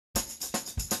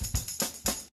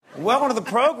Welcome to the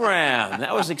program.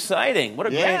 That was exciting. What a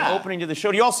great opening to the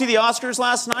show. Do you all see the Oscars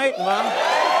last night?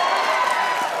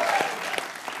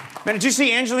 Man, did you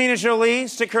see Angelina Jolie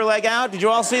stick her leg out? Did you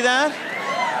all see that?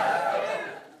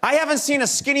 I haven't seen a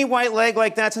skinny white leg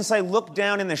like that since I looked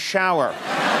down in the shower.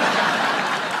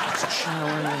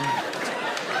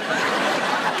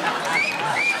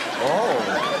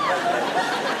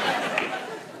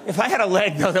 If I had a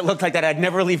leg, though, that looked like that, I'd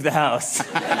never leave the house.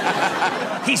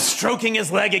 He's stroking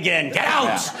his leg again. Get out!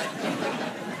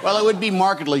 Yeah. Well, it would be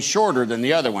markedly shorter than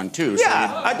the other one, too. Yeah,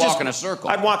 so I'd walk in a circle.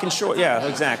 I'd walk in short. Yeah,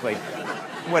 exactly.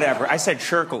 Whatever. I said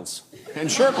shirkles. In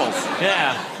circles.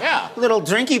 Yeah. Yeah. Little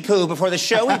drinky poo before the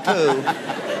showy poo.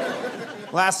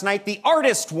 Last night, The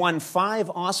Artist won 5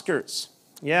 Oscars.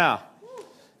 Yeah.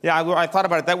 Yeah, I thought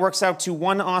about it. That works out to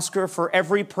 1 Oscar for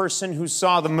every person who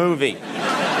saw the movie.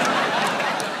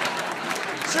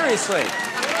 Seriously.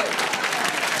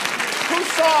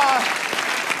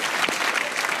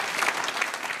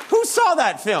 Who saw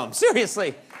that film?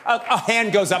 Seriously. A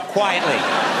hand goes up quietly.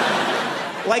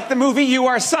 Like the movie You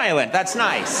Are Silent. That's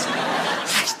nice.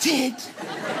 I did.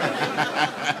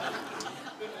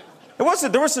 There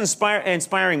were some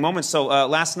inspiring moments. So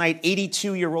last night,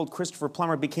 82-year-old Christopher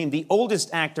Plummer became the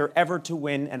oldest actor ever to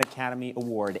win an Academy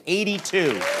Award.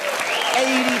 82.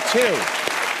 82.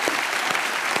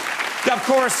 Of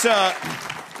course,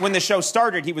 when the show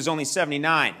started, he was only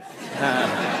 79.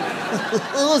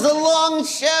 It was a long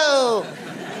show.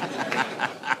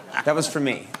 That was for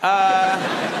me.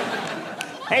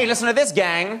 Hey, listen to this,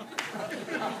 gang.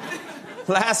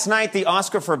 Last night, the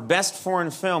Oscar for Best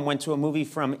Foreign Film went to a movie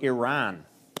from Iran.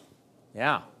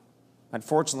 Yeah.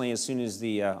 Unfortunately, as soon as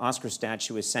the Oscar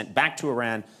statue is sent back to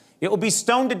Iran, it will be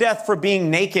stoned to death for being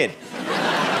naked. They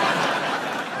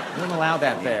don't allow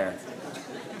that there.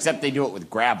 Except they do it with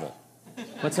gravel.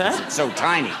 What's that? It's so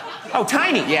tiny. Oh,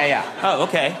 tiny? Yeah, yeah. Oh,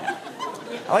 okay.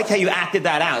 I like how you acted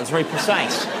that out. It's very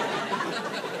precise.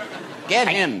 Get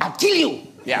him. I'll kill you.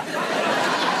 Yeah.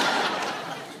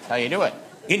 How you do it?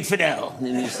 Infidel.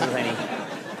 Bing!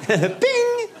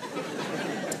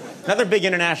 Another big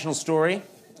international story.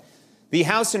 The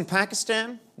house in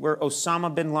Pakistan where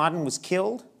Osama bin Laden was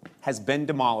killed has been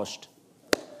demolished.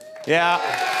 Yeah.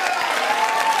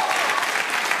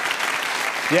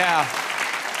 Yeah,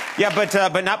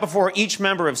 but not before each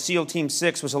member of SEAL Team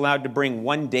 6 was allowed to bring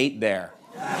 1 date there.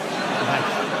 Can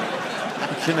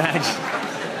you imagine?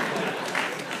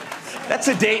 That's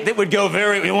a date that would go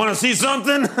very, you want to see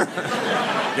something?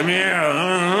 Come here.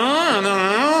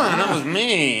 That was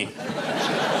me.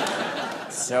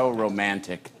 So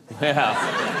romantic. Yeah.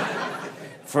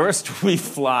 First, we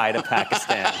fly to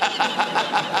Pakistan.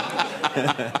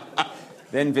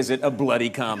 Then visit a bloody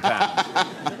compound.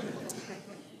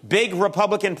 Big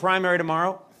Republican primary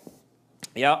tomorrow.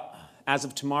 Yep. As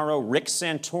of tomorrow, Rick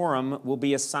Santorum will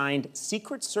be assigned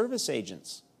Secret Service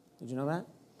agents. Did you know that?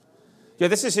 Yeah,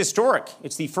 this is historic.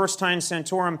 It's the first time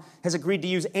Santorum has agreed to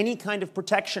use any kind of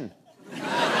protection.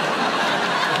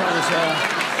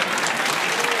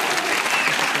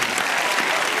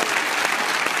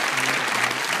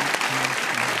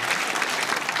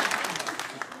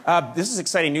 This is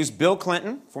exciting news. Bill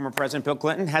Clinton, former President Bill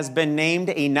Clinton, has been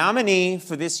named a nominee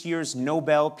for this year's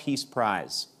Nobel Peace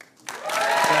Prize.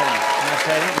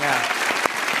 Exciting.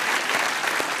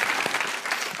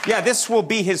 Yeah, this will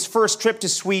be his first trip to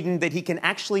Sweden that he can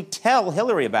actually tell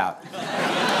Hillary about.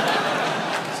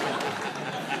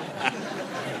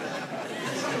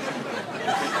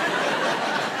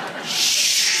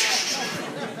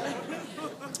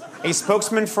 A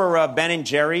spokesman for Ben &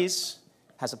 Jerry's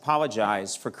has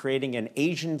apologized for creating an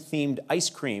Asian-themed ice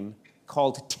cream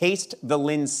called Taste the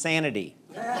Linsanity.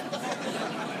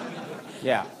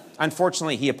 Yeah.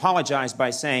 Unfortunately, he apologized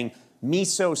by saying, "Me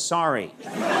so sorry." I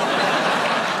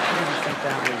didn't think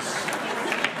that was...